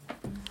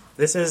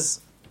This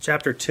is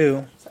chapter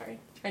 2. Sorry.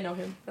 I know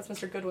him. That's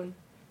Mr. Goodwin.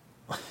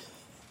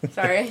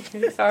 Sorry.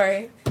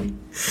 Sorry.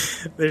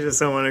 There's just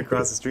someone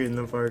across the street in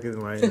the park is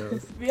my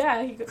nose.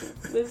 Yeah, he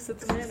lives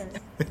at the manor.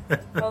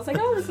 I was like,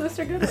 oh, it's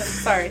Mr. Goodwin.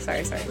 Sorry.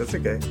 That's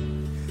okay.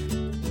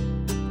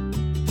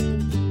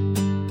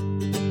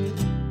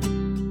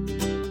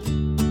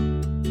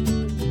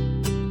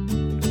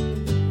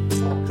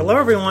 Hello,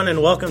 everyone,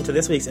 and welcome to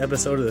this week's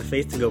episode of the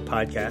Faith to Go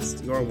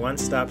podcast, your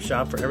one-stop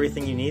shop for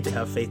everything you need to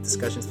have faith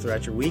discussions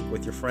throughout your week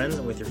with your friends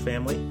and with your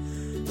family.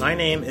 My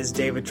name is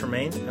David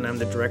Tremaine, and I'm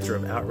the Director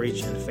of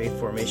Outreach and Faith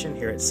Formation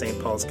here at St.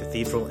 Paul's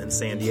Cathedral in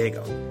San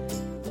Diego.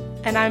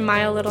 And I'm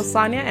Maya Little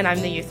Sonia, and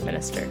I'm the Youth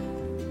Minister.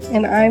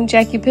 And I'm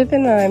Jackie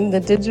Pippin, and I'm the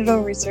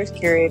Digital Resource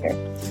Curator.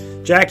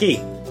 Jackie,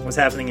 what's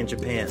happening in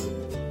Japan?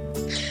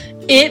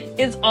 It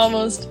is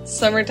almost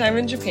summertime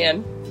in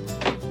Japan,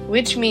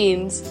 which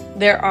means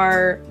there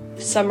are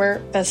summer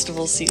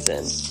festival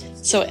season.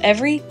 So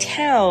every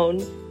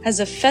town has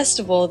a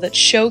festival that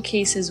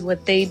showcases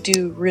what they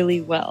do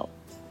really well.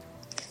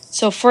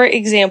 So for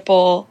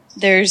example,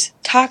 there's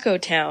Taco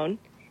Town,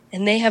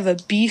 and they have a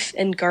beef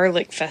and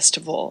garlic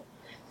festival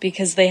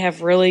because they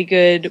have really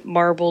good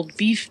marbled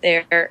beef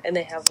there, and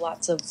they have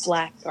lots of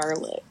black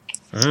garlic.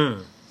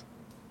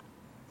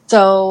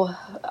 So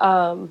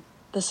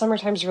the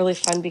summertime's really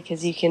fun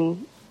because you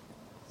can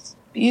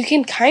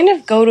kind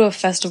of go to a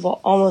festival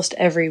almost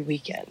every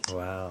weekend.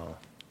 Wow.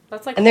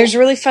 That's like And there's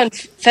really fun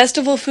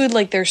festival food,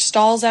 like there's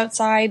stalls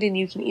outside and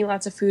you can eat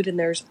lots of food, and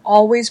there's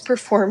always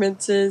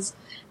performances,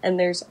 and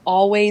there's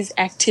always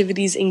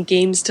activities and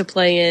games to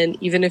play in,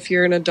 even if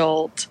you're an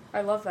adult.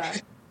 I love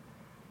that.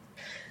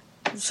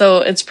 So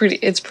it's pretty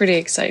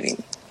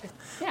exciting.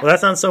 Yeah. Well, that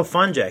sounds so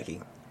fun,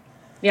 Jackie.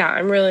 Yeah,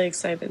 I'm really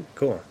excited.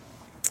 Cool.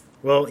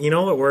 Well, you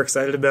know what we're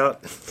excited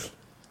about?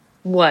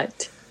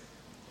 What?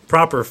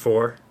 Proper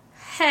 4.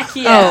 Heck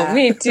yeah. Oh,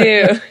 me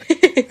too.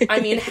 I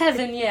mean,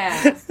 heaven,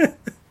 yeah.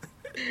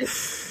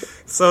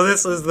 So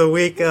this is the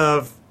week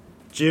of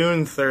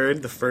June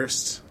 3rd, the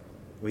first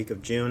week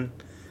of June.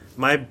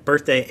 My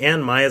birthday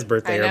and Maya's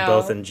birthday I are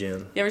know. both in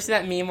June. You ever see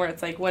that meme where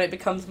it's like, when it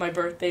becomes my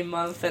birthday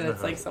month, and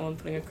it's like someone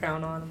putting a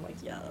crown on? I'm like,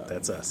 yeah.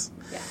 That's us.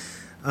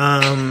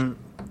 Yeah.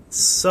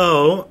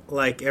 So,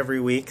 like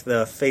every week,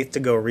 the Faith to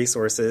Go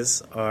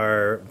resources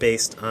are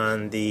based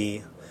on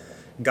the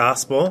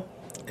gospel.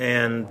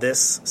 And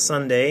this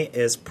Sunday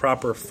is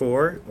Proper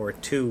 4, or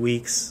 2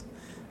 weeks,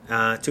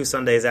 2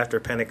 Sundays after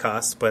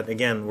Pentecost. But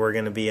again, we're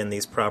going to be in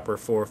these Proper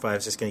 4 or 5.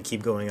 It's just going to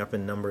keep going up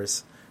in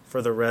numbers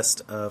for the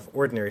rest of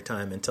Ordinary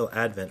Time until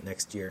Advent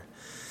next year.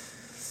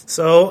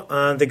 So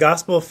the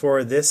gospel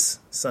for this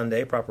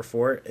Sunday, Proper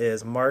 4,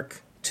 is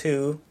Mark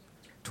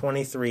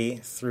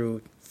 2:23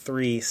 through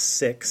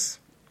 3:6.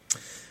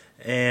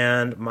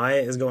 And Maya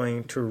is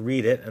going to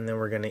read it, and then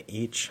we're going to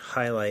each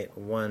highlight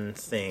one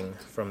thing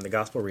from the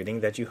gospel reading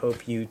that you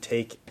hope you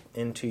take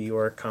into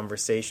your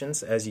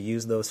conversations as you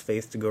use those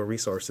Faith to Go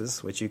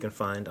resources, which you can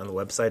find on the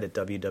website at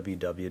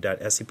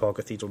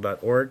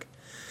www.scpaulcathedral.org.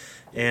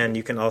 And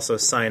you can also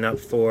sign up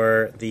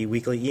for the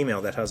weekly email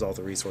that has all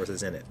the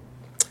resources in it.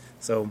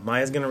 So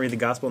Maya's going to read the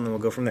gospel, and then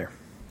we'll go from there.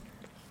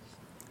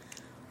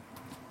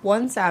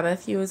 One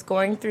Sabbath he was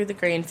going through the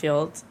grain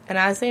fields, and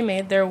as they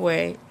made their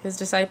way, his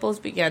disciples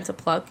began to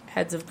pluck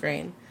heads of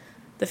grain.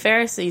 The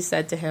Pharisees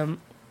said to him,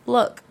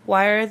 "Look,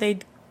 why are they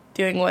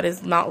doing what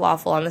is not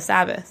lawful on the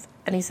Sabbath?"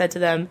 And he said to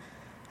them,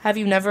 "Have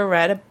you never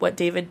read what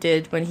David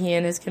did when he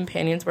and his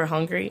companions were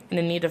hungry and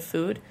in need of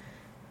food?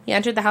 He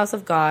entered the house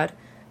of God,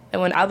 and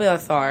when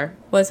Abiathar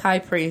was high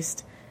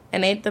priest,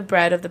 and ate the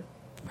bread of the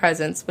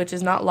presence, which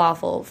is not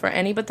lawful for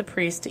any but the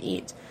priest to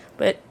eat,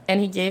 and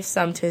he gave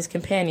some to his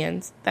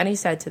companions. Then he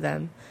said to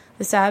them,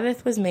 The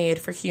Sabbath was made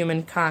for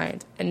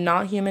humankind, and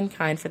not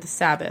humankind for the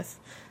Sabbath.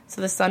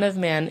 So the Son of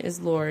Man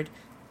is Lord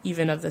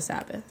even of the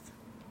Sabbath."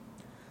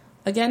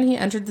 Again he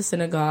entered the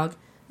synagogue,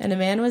 and a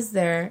man was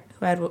there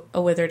who had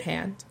a withered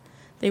hand.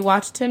 They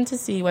watched him to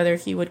see whether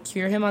he would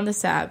cure him on the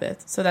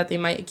Sabbath, so that they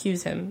might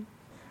accuse him.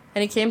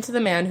 And he came to the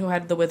man who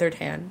had the withered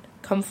hand.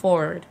 "Come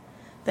forward."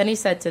 Then he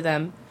said to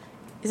them,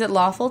 "Is it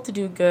lawful to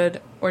do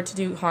good or to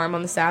do harm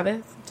on the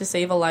Sabbath, to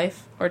save a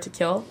life or to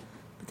kill?"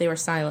 But they were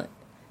silent.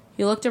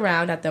 He looked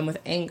around at them with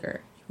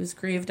anger. He was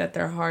grieved at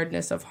their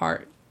hardness of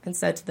heart, and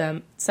said to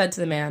the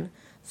man,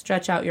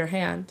 "Stretch out your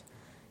hand."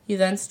 He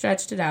then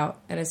stretched it out,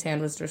 and his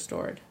hand was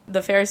restored.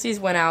 The Pharisees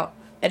went out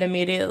and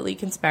immediately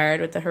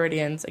conspired with the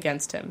Herodians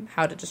against him,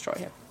 how to destroy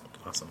him.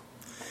 Awesome.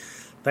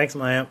 Thanks,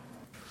 Maya.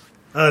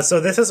 So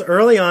this is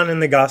early on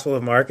in the Gospel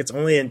of Mark. It's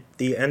only at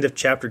the end of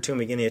chapter 2,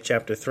 beginning of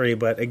chapter 3.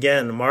 But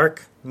again,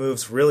 Mark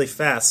moves really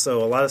fast,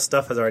 so a lot of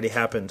stuff has already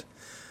happened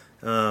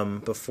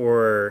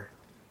before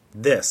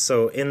this.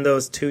 So in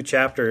those 2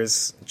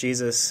 chapters,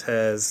 Jesus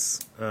has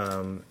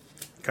kind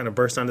of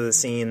burst onto the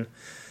scene,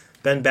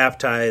 been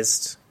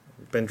baptized,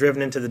 been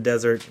driven into the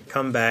desert,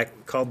 come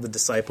back, called the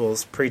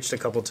disciples, preached a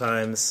couple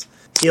times,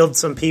 healed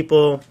some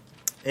people,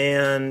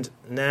 and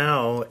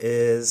now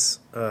is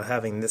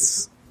having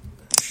this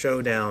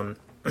showdown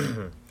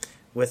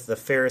with the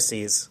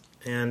Pharisees.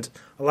 And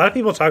a lot of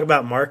people talk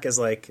about Mark as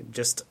like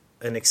just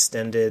an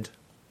extended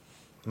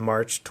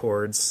march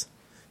towards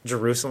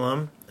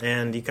Jerusalem.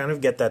 And you kind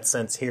of get that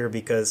sense here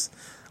because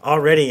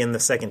already in the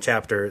second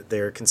chapter,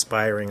 they're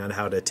conspiring on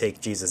how to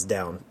take Jesus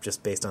down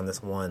just based on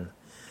this one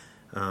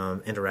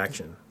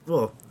interaction.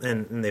 Well,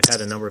 and they've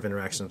had a number of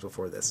interactions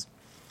before this.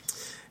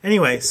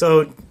 Anyway,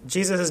 so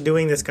Jesus is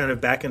doing this kind of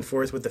back and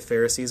forth with the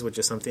Pharisees, which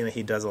is something that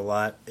he does a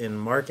lot in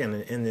Mark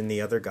and in the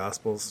other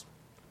Gospels.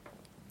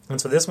 And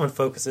so this one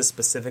focuses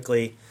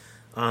specifically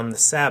on the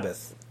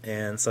Sabbath.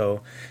 And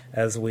so,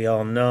 as we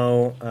all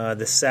know,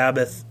 the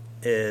Sabbath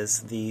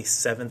is the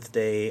seventh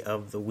day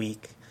of the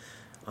week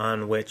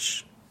on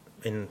which,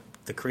 in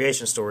the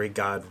creation story,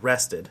 God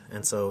rested.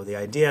 And so the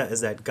idea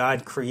is that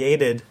God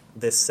created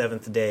this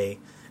seventh day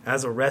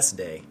as a rest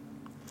day.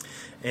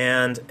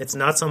 And it's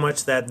not so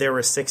much that there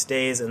were 6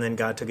 days and then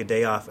God took a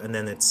day off and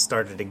then it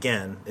started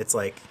again. It's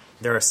like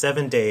there are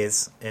 7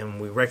 days, and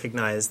we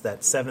recognize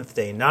that seventh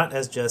day not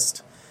as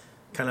just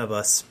kind of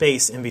a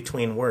space in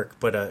between work,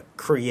 but a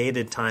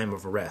created time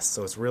of rest.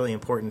 So it's really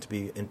important to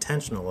be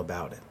intentional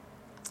about it.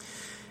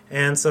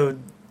 And so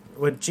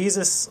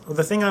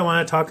the thing I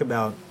want to talk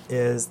about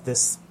is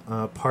this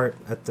part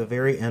at the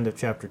very end of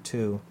chapter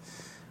 2.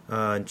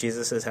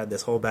 Jesus has had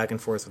this whole back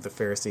and forth with the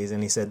Pharisees,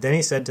 and then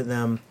he said to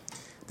them,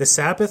 "The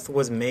Sabbath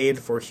was made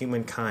for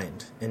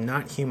humankind, and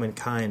not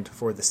humankind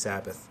for the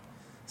Sabbath.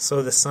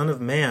 So the Son of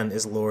Man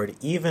is Lord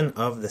even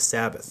of the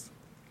Sabbath."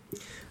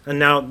 And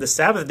now the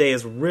Sabbath day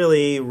is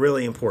really,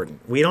 really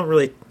important. We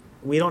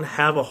don't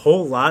have a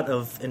whole lot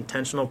of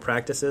intentional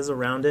practices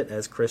around it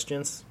as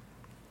Christians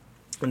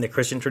in the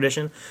Christian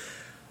tradition.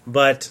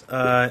 But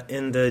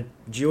in the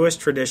Jewish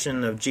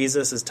tradition of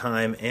Jesus'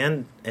 time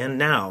and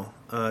now,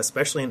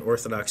 especially in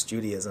Orthodox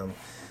Judaism,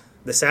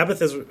 the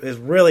Sabbath is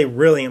really,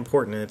 really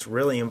important, and it's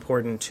really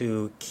important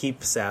to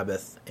keep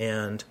Sabbath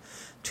and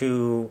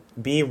to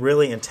be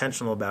really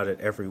intentional about it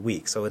every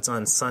week. So it's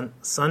on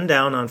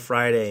sundown on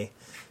Friday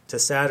to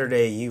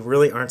Saturday, you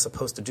really aren't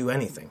supposed to do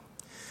anything.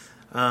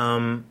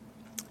 And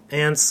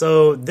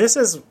so this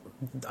is,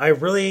 I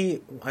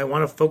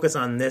want to focus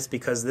on this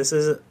because this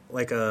is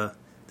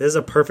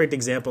a perfect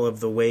example of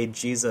the way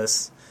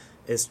Jesus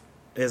is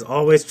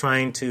always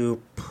trying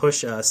to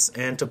push us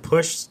and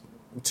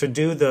to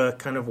do the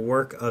kind of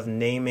work of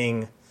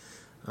naming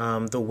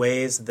the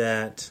ways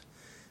that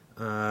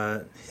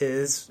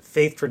his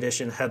faith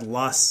tradition had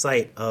lost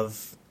sight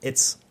of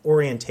its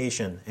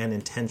orientation and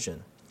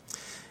intention.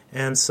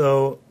 And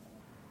so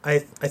I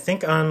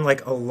think on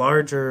like a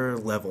larger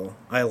level,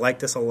 I like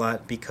this a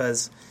lot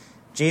because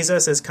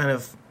Jesus is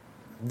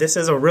this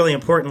is a really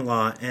important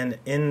law, and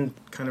in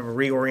kind of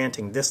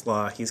reorienting this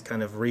law, he's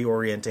kind of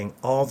reorienting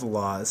all the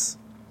laws.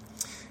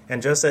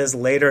 And just as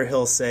later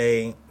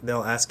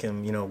they'll ask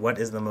him, what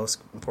is the most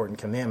important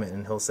commandment?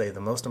 And he'll say the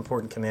most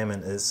important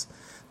commandment is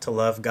to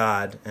love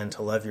God and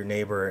to love your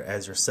neighbor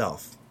as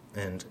yourself.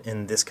 And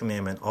in this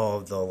commandment, all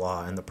of the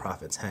law and the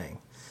prophets hang.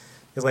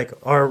 It's like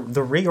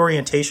the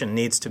reorientation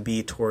needs to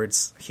be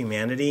towards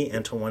humanity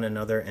and to one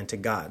another and to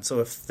God.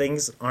 So if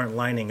things aren't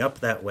lining up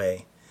that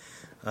way,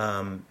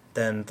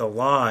 then the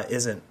law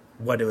isn't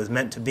what it was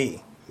meant to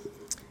be.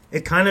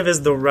 It kind of is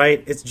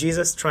it's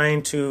Jesus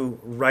trying to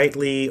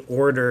rightly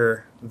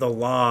order the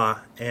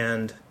law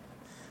and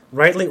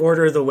rightly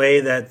order the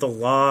way that the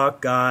law,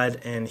 God,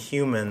 and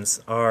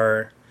humans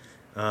are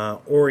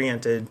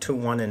oriented to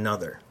one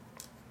another.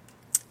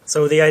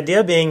 So the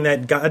idea being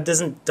that God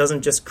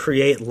doesn't just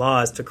create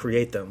laws to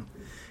create them,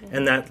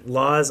 and that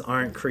laws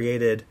aren't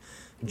created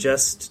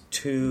just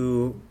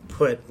to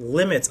put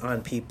limits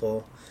on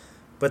people,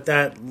 but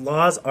that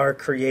laws are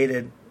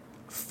created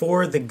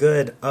for the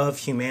good of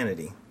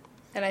humanity.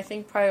 And I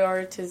think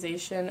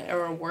prioritization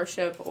or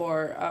worship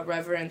or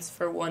reverence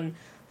for one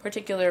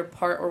particular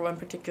part or one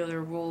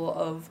particular rule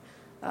of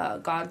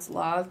God's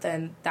law,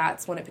 then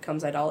that's when it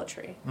becomes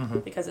idolatry. Mm-hmm.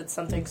 Because it's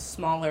something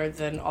smaller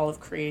than all of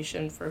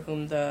creation for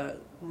whom the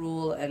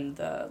rule and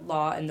the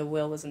law and the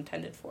will was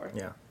intended for.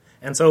 Yeah.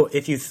 And so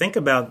if you think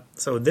about,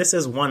 this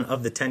is one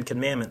of the 10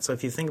 Commandments. So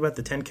if you think about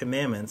the 10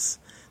 Commandments,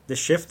 the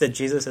shift that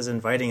Jesus is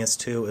inviting us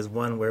to is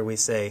one where we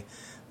say,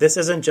 this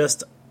isn't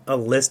just a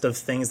list of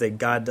things that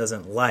God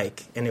doesn't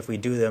like, and if we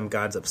do them,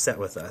 God's upset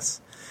with us.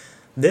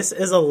 This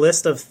is a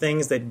list of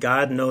things that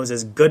God knows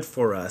is good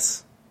for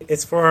us.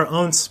 It's for our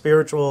own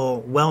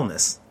spiritual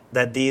wellness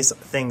that these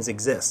things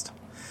exist,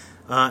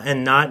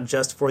 and not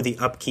just for the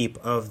upkeep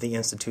of the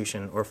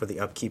institution or for the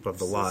upkeep of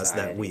the laws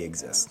that we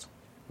exist.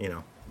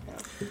 Yeah.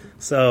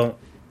 So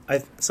I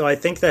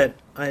think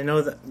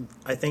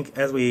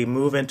as we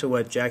move into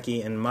what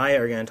Jackie and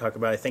Maya are going to talk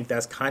about, I think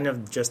that's kind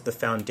of just the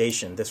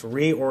foundation, this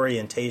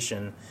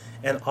reorientation,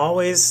 and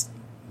always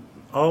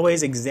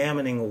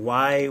examining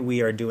why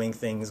we are doing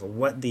things,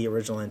 what the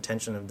original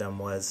intention of them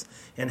was,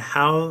 and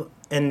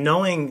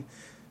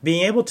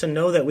being able to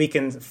know that we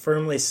can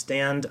firmly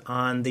stand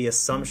on the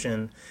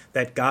assumption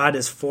that God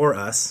is for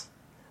us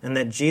and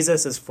that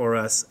Jesus is for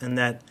us and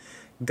that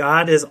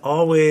God is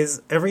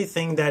always,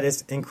 everything that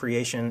is in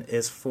creation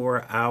is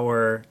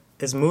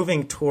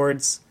moving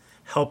towards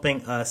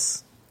helping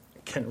us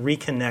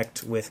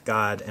reconnect with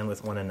God and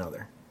with one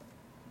another.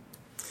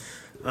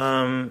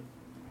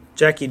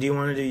 Jackie, do you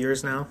want to do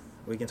yours now?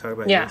 We can talk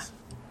about yours.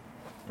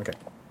 Okay.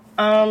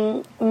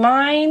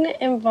 Mine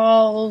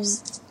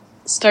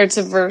starts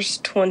at verse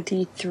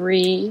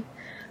 23.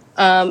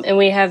 And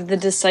we have the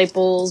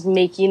disciples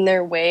making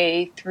their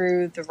way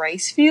through the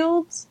rice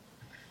fields.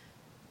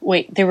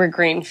 Wait, they were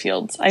grain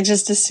fields. I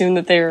just assumed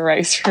that they were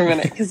rice for a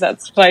minute because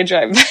that's what I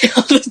drive by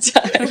all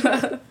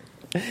the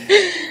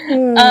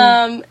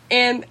time.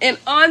 And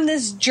on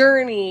this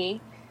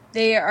journey,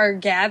 they are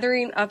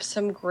gathering up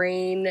some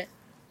grain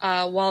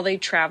while they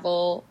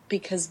travel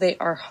because they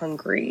are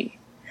hungry.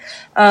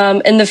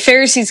 And the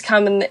Pharisees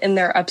come and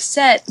they're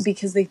upset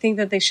because they think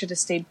that they should have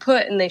stayed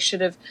put and they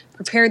should have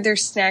prepared their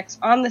snacks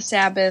on the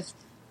Sabbath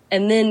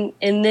and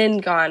then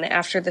gone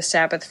after the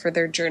Sabbath for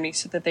their journey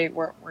so that they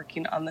weren't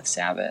working on the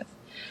Sabbath.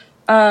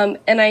 And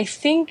I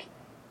think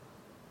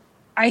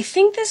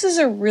this is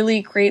a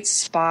really great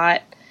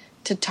spot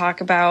to talk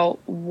about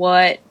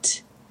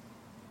what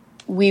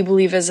we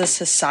believe as a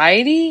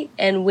society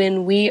and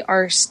when we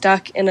are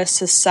stuck in a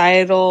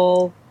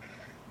societal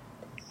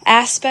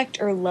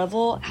aspect or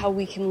level, how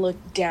we can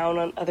look down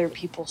on other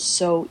people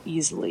so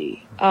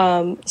easily.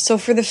 So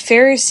for the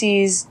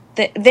Pharisees,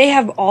 they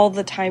have all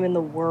the time in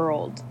the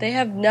world. They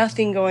have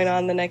nothing going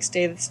on the next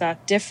day that's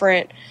not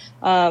different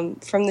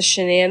from the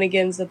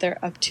shenanigans that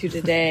they're up to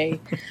today.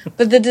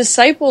 But the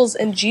disciples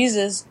and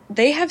Jesus,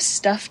 they have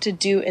stuff to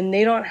do and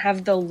they don't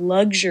have the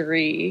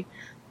luxury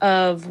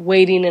of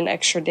waiting an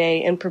extra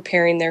day and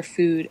preparing their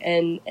food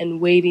and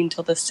waiting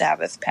till the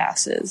Sabbath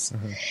passes.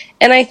 Mm-hmm.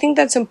 And I think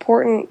that's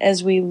important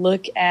as we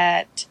look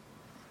at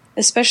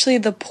especially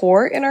the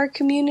poor in our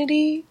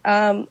community.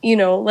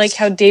 Like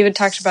how David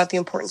talked about the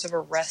importance of a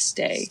rest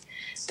day.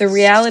 The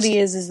reality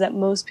is that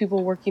most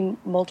people working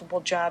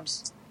multiple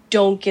jobs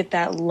don't get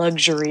that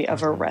luxury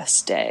of a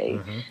rest day.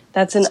 Mm-hmm.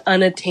 That's an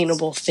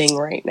unattainable thing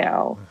right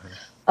now.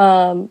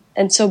 Mm-hmm.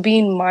 And so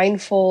being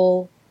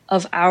mindful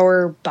of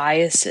our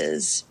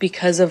biases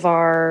because of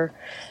our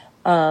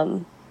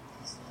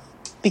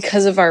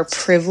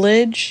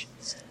privilege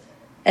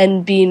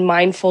and being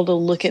mindful to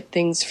look at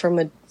things from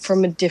a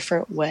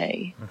different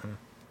way. Mm-hmm.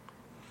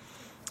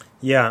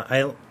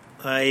 Yeah,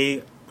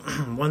 I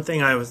one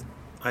thing I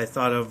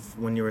thought of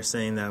when you were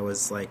saying that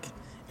was like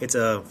it's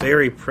a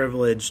very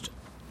privileged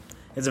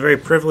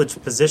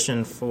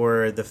position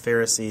for the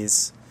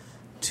Pharisees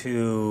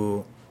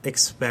to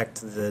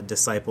expect the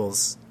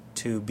disciples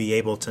to be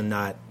able to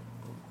not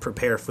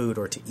prepare food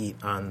or to eat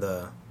on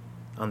the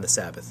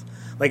Sabbath.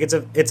 Like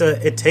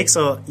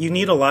you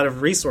need a lot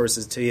of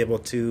resources to be able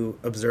to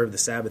observe the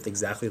Sabbath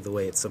exactly the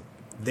way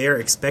they're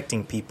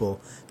expecting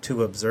people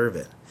to observe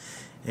it.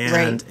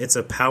 And right. It's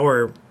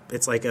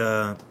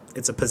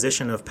a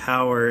position of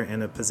power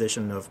and a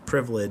position of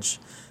privilege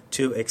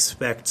to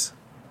expect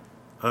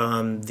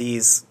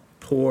these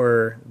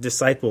poor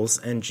disciples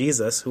and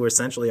Jesus, who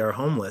essentially are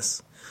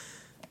homeless,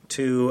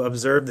 to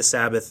observe the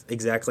Sabbath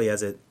exactly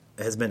as it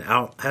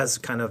has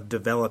kind of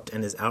developed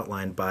and is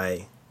outlined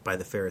by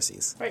the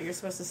Pharisees. Right, you're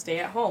supposed to stay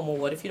at home. Well,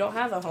 what if you don't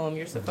have a home?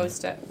 You're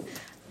supposed to...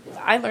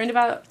 I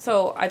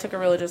took a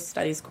religious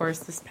studies course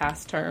this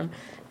past term,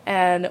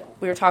 and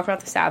we were talking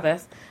about the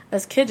Sabbath.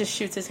 This kid just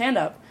shoots his hand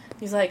up.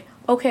 He's like,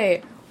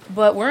 okay,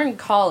 but we're in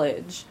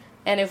college,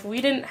 and if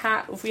we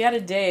had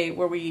a day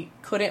where we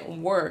couldn't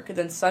work,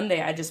 then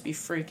Sunday I'd just be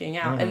freaking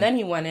out. Mm-hmm. And then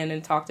he went in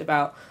and talked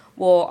about,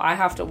 well, I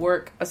have to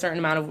work a certain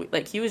amount of...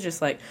 Like, he was just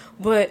like,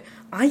 but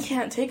I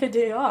can't take a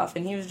day off.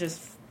 And he was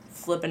just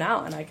flipping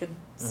out. And I could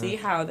see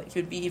how that he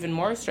would be even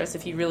more stressed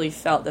if he really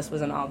felt this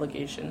was an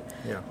obligation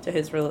to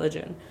his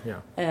religion.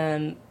 Yeah.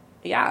 And,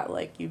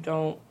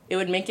 it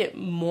would make it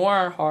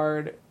more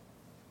hard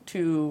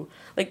to...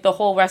 Like, the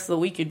whole rest of the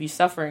week you'd be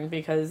suffering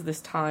because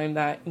this time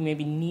that you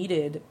maybe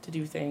needed to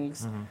do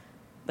things... Mm-hmm.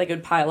 Like, it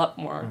would pile up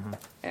more. Mm-hmm.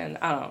 And,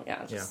 I don't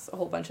know, just a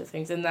whole bunch of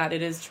things. And that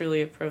it is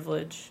truly a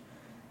privilege.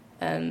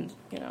 And,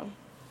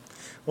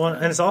 Well,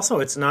 and it's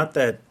not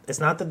that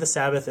the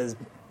Sabbath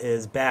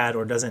is bad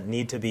or doesn't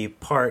need to be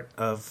part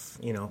of,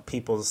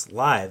 people's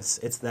lives.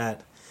 It's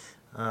that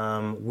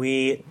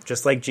we,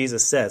 just like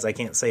Jesus says, I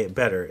can't say it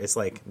better, it's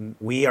like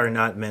we are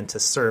not meant to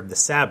serve the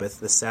Sabbath.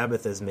 The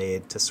Sabbath is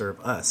made to serve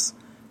us.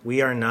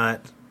 We are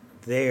not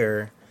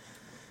there.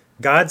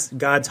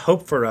 God's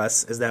hope for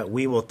us is that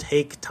we will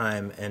take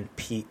time and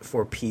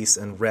for peace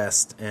and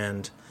rest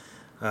and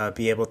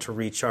be able to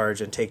recharge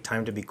and take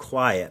time to be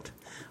quiet.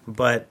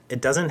 But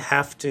it doesn't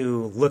have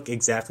to look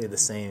exactly the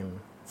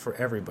same for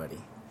everybody.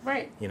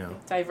 Right.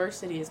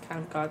 Diversity is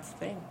kind of God's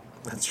thing.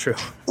 That's true.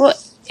 Well,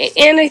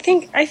 and I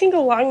think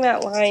along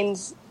that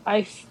lines,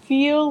 I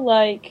feel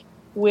like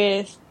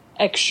with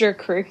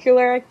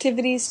extracurricular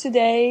activities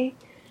today,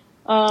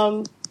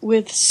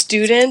 with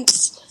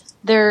students,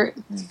 there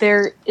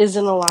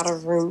isn't a lot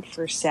of room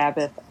for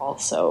Sabbath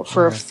also,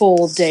 for a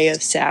full day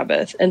of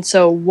Sabbath. And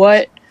so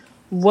what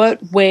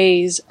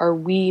ways are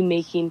we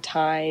making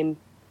time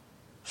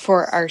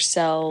for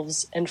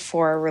ourselves and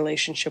for our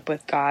relationship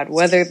with God?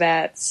 Whether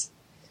that's,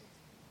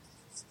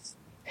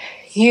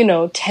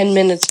 10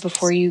 minutes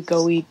before you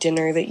go eat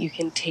dinner that you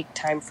can take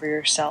time for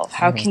yourself?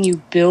 How can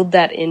you build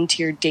that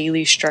into your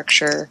daily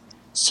structure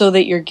so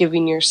that you're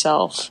giving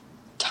yourself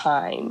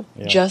time,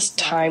 just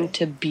time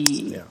to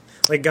be? Yeah.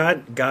 Like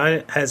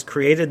God has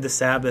created the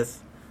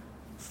Sabbath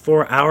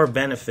for our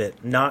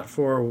benefit, not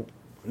for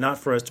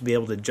us to be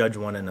able to judge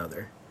one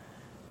another.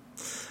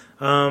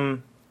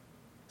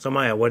 So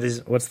Maya,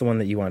 what's the one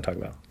that you want to talk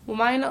about? Well,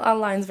 mine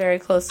aligns very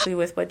closely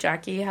with what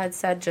Jackie had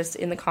said, just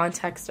in the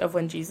context of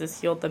when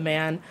Jesus healed the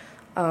man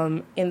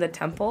in the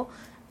temple.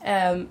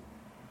 The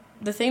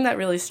thing that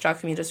really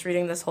struck me just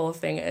reading this whole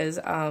thing is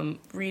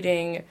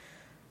reading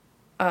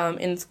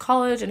in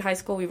college and high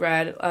school, we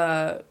read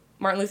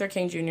Martin Luther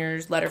King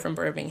Jr.'s letter from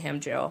Birmingham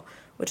jail,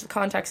 which the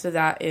context of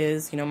that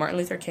is, Martin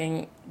Luther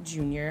King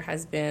Jr.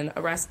 has been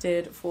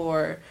arrested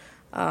for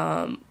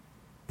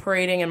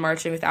parading and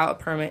marching without a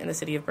permit in the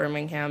city of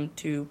Birmingham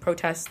to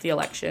protest the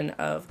election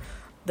of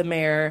the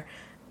mayor.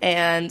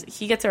 And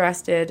he gets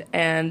arrested,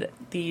 and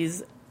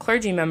these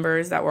clergy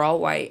members that were all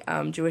white,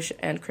 Jewish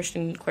and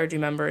Christian clergy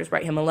members,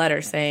 write him a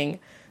letter saying,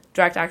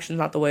 direct action is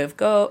not the way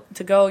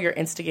to go. You're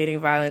instigating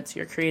violence.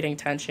 You're creating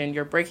tension.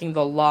 You're breaking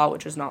the law,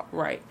 which is not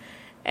right.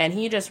 And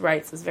he just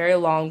writes this very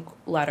long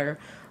letter,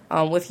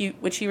 which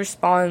he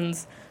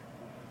responds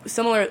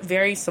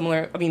very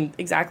similar. I mean,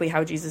 exactly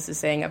how Jesus is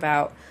saying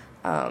about.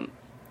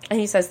 And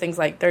he says things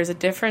like, there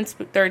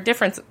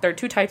are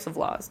two types of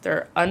laws. There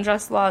are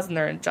unjust laws and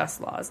there are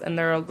just laws. And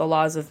there are the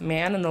laws of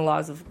man and the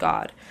laws of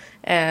God.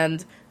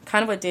 And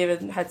kind of what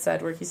David had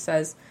said, where he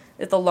says,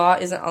 if the law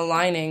isn't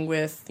aligning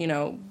with,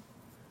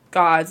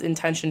 God's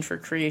intention for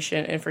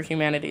creation and for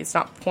humanity, it's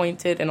not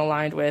pointed and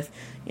aligned with,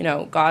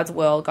 God's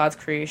will, God's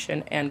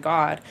creation, and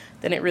God,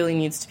 then it really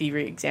needs to be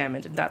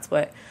re-examined. And that's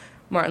what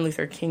Martin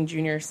Luther King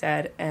Jr.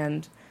 said.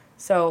 And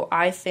so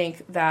I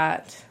think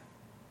that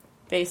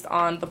based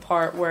on the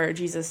part where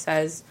Jesus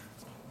says,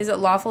 is it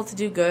lawful to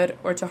do good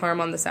or to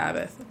harm on the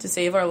Sabbath, to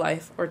save our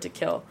life or to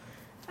kill?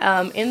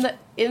 In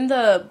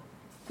the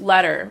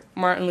letter,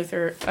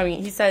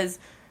 he says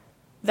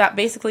that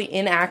basically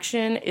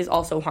inaction is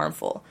also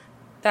harmful.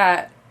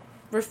 That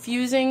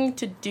refusing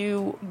to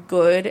do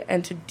good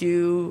and to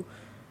do,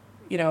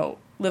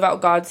 live out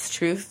God's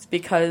truth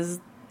because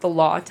the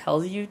law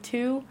tells you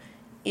to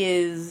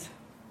is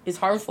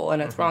harmful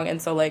and it's wrong.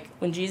 And so,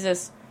 when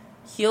Jesus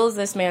heals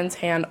this man's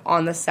hand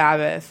on the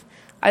Sabbath,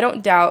 I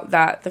don't doubt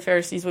that the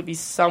Pharisees would be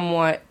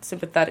somewhat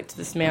sympathetic to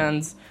this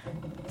man's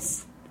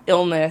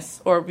illness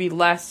or be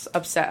less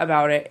upset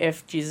about it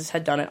if Jesus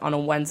had done it on a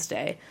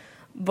Wednesday.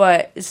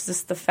 But it's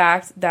just the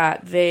fact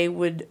that they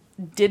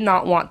did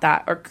not want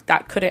that, or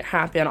that couldn't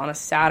happen on a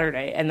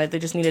Saturday, and that they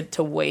just needed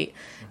to wait.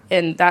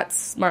 And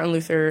that's Martin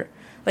Luther,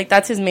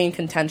 that's his main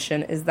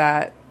contention, is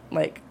that,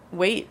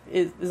 wait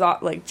is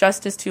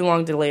justice too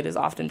long delayed is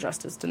often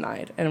justice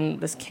denied, and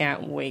this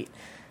can't wait.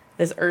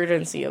 This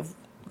urgency of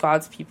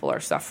God's people are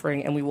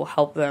suffering, and we will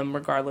help them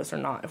regardless or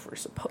not if we're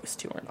supposed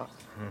to or not.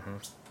 Mm-hmm.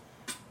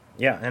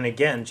 Yeah, and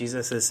again,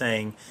 Jesus is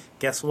saying,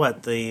 guess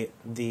what? The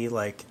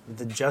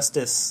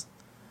justice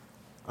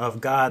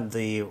of God,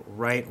 the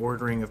right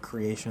ordering of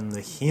creation,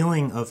 the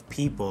healing of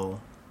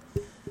people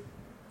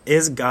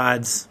is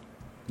God's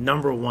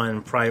number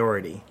one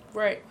priority.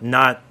 Right.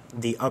 Not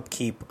the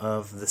upkeep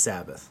of the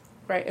Sabbath.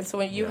 Right. And so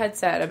when you had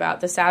said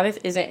about the Sabbath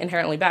isn't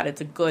inherently bad,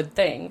 it's a good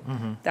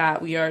thing,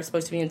 that we are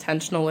supposed to be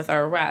intentional with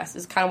our rest,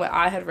 is kind of what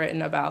I had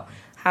written about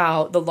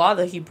how the law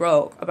that he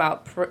broke,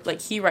 about,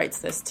 he writes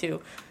this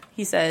too.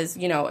 He says,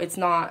 it's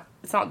not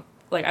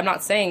I'm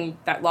not saying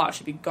that law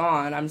should be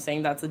gone. I'm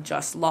saying that's a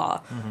just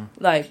law.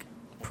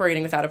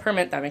 Parading without a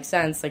permit, that makes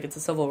sense. It's a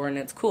civil war and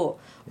it's cool.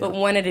 But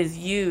when it is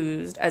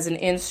used as an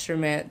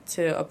instrument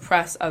to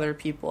oppress other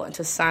people and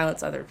to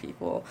silence other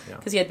people,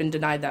 because he had been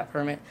denied that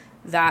permit,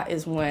 that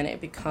is when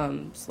it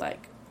becomes,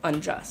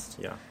 unjust.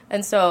 Yeah.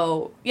 And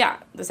so,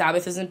 the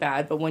Sabbath isn't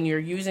bad, but when you're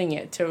using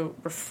it to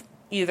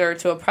either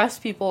to oppress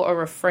people or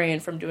refrain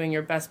from doing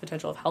your best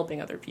potential of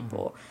helping other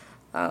people,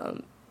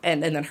 and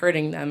then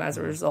hurting them as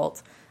a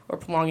result, or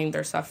prolonging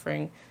their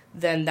suffering,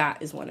 then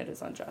that is when it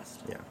is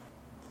unjust. Yeah.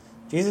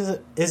 Jesus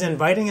is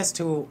inviting us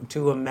to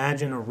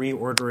imagine a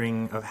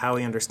reordering of how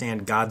we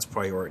understand God's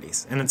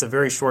priorities. And it's a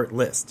very short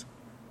list,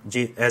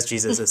 as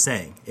Jesus is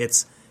saying.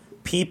 It's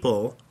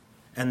people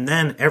and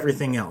then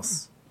everything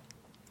else.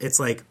 It's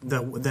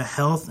the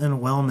health and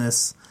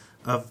wellness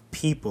of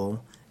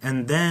people,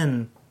 and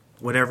then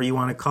whatever you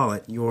want to call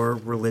it, your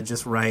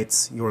religious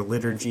rites, your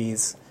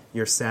liturgies,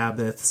 your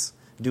Sabbaths,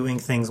 doing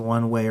things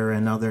one way or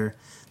another,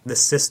 the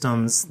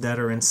systems that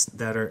are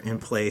in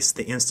place,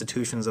 the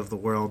institutions of the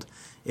world.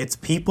 It's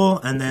people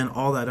and then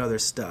all that other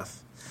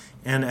stuff.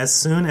 And as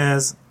soon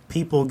as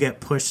people get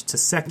pushed to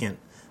second,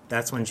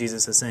 that's when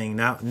Jesus is saying,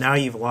 now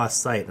you've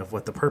lost sight of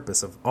what the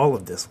purpose of all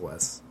of this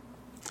was.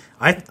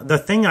 The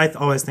thing I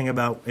always think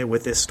about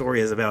with this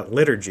story is about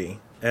liturgy.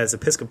 As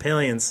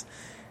Episcopalians,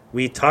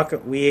 we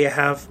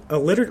have a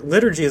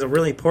liturgy is a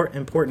really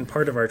important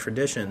part of our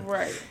tradition.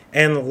 Right.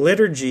 And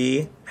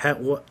liturgy's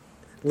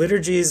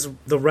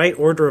the right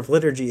order of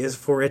liturgy is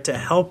for it to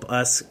help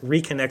us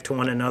reconnect to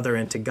one another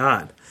and to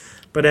God.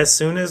 But as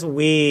soon as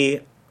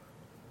we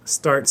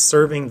start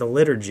serving the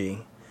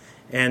liturgy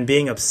and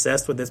being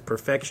obsessed with its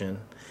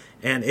perfection,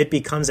 and it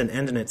becomes an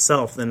end in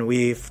itself, then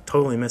we've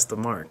totally missed the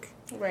mark.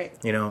 Right.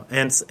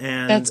 And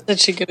That's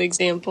such a good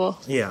example.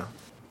 Yeah.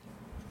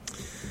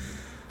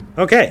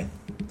 Okay,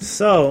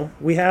 so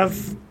we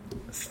have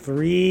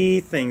 3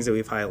 things that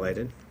we've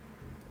highlighted.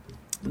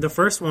 The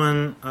first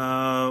one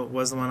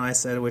was the one I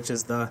said, which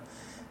is the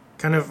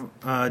kind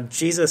of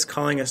Jesus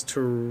calling us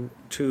to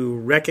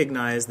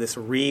recognize this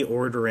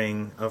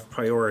reordering of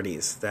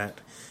priorities, that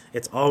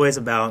it's always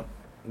about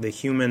the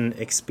human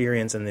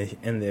experience and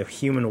the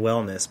human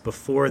wellness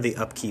before the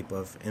upkeep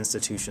of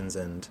institutions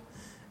and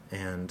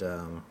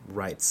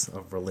rites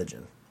of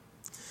religion.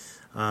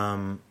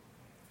 And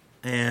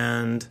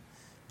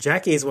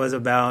Jackie's was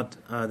about,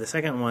 the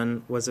second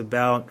one was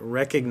about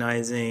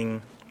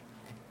recognizing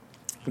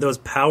those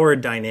power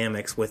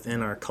dynamics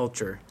within our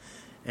culture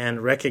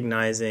and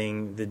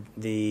recognizing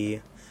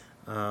the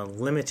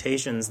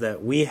limitations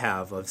that we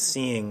have of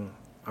seeing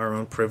our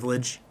own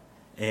privilege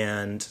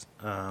and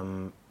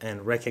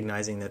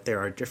recognizing that there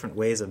are different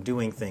ways of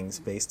doing things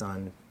based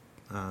on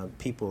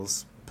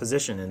people's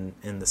position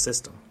in the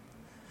system.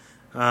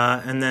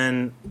 And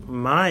then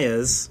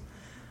Maya's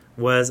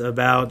was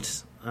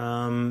about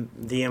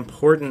the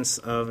importance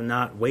of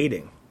not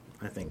waiting,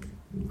 I think,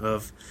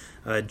 of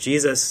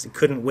Jesus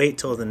couldn't wait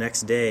till the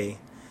next day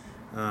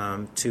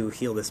to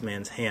heal this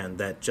man's hand,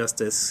 that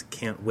justice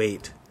can't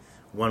wait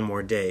one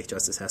more day.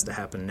 Justice has to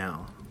happen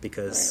now,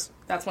 because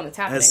that's when it's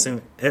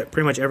happening.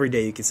 Pretty much every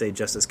day you could say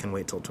justice can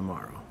wait till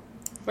tomorrow.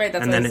 Right,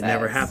 that's and what then it it says.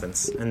 never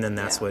happens. And then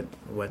that's what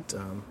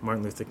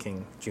Martin Luther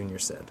King Jr.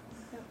 said.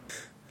 Yep.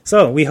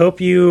 So we hope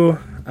you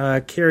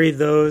carry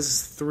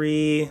those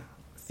 3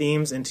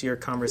 themes into your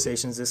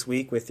conversations this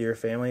week with your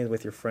family,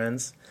 with your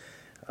friends.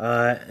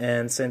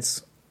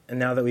 And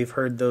now that we've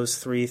heard those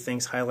 3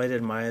 things highlighted,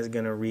 Maya's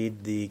going to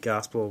read the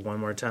gospel one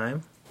more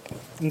time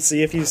and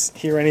see if you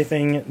hear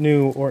anything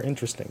new or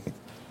interesting.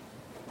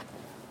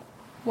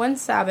 One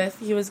Sabbath,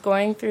 he was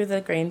going through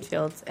the grain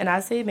fields, and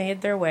as they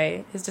made their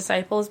way, his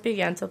disciples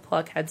began to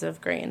pluck heads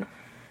of grain.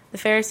 The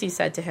Pharisees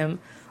said to him,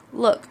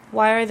 "Look,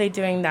 why are they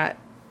doing that?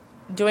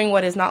 Doing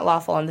what is not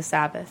lawful on the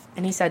Sabbath?"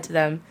 And he said to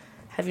them,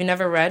 "Have you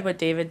never read what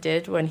David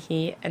did when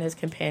he and his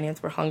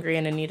companions were hungry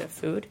and in need of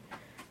food?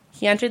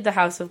 He entered the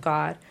house of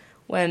God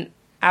when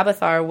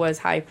Abiathar was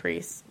high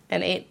priest,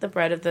 and ate the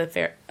bread of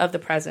the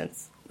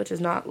presence, which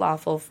is not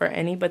lawful for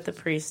any but the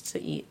priest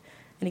to eat,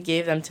 and he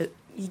gave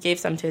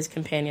some to his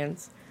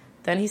companions.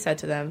 Then he said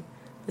to them,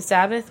 The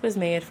Sabbath was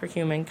made for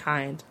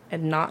humankind,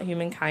 and not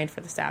humankind for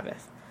the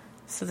Sabbath.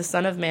 So the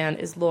Son of Man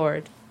is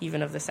Lord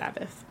even of the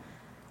Sabbath."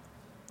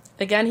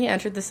 Again he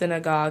entered the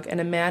synagogue, and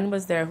a man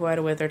was there who had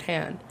a withered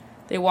hand.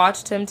 They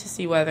watched him to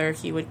see whether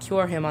he would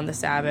cure him on the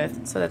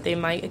Sabbath, so that they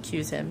might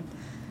accuse him.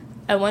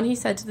 And when he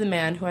said to the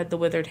man who had the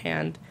withered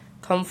hand,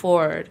 "Come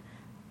forward."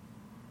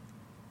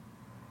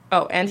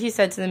 And he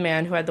said to the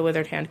man who had the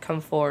withered hand,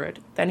 "Come forward."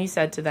 Then he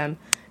said to them,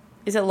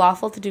 "Is it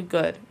lawful to do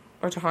good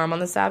or to harm on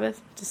the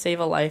Sabbath, to save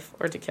a life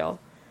or to kill?"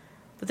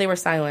 But they were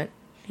silent.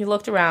 He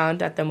looked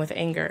around at them with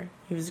anger.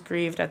 He was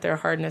grieved at their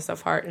hardness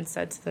of heart and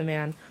said to the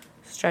man,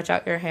 "Stretch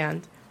out your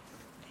hand."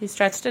 He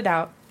stretched it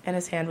out, and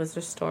his hand was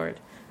restored.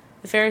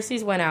 The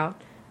Pharisees went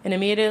out and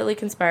immediately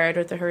conspired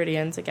with the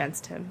Herodians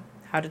against him,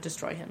 how to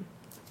destroy him.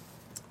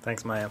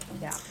 Thanks, Maya.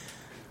 Yeah.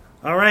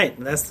 All right,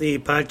 that's the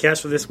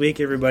podcast for this week,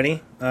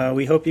 everybody.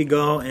 We hope you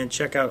go and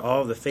check out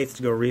all of the Faith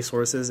to Go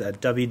resources at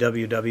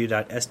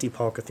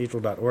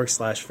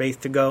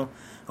www.stpaulcathedral.org/faith-to-go.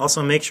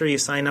 Also, make sure you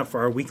sign up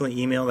for our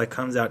weekly email that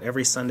comes out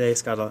every Sunday.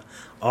 It's got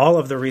all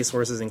of the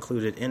resources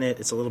included in it.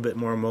 It's a little bit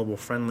more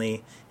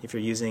mobile-friendly if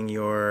you're using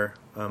your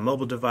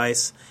mobile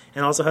device,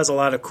 and also has a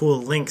lot of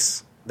cool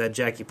links that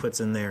Jackie puts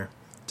in there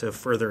to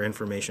further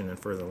information and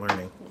further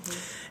learning.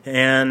 Mm-hmm.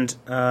 And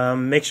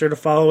make sure to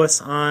follow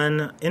us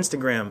on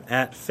Instagram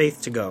at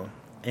Faith2Go,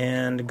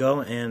 and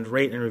go and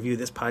rate and review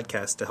this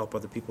podcast to help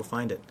other people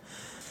find it.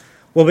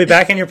 We'll be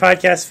back in your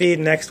podcast feed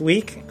next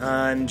week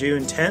on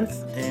June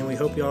 10th, and we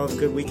hope you all have a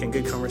good week and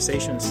good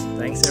conversations.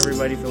 Thanks,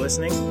 everybody, for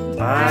listening.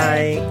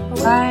 Bye.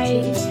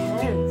 Bye.